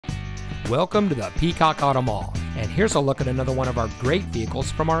Welcome to the Peacock Auto Mall, and here's a look at another one of our great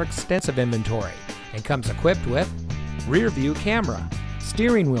vehicles from our extensive inventory, and comes equipped with rear view camera,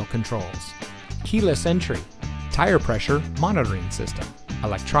 steering wheel controls, keyless entry, tire pressure monitoring system,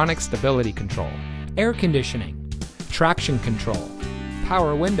 electronic stability control, air conditioning, traction control,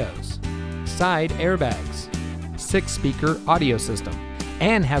 power windows, side airbags, 6-speaker audio system,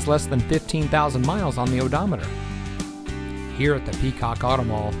 and has less than 15,000 miles on the odometer. Here at the Peacock Auto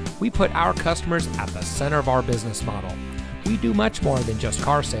Mall, we put our customers at the center of our business model. We do much more than just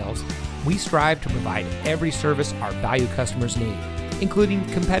car sales. We strive to provide every service our valued customers need, including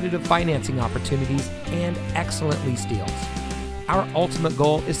competitive financing opportunities and excellent lease deals. Our ultimate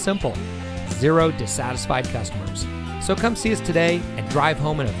goal is simple: 0 dissatisfied customers. So come see us today and drive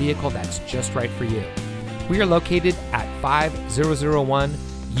home in a vehicle that's just right for you. We are located at 5001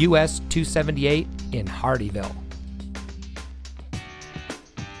 US 278 in Hardeeville.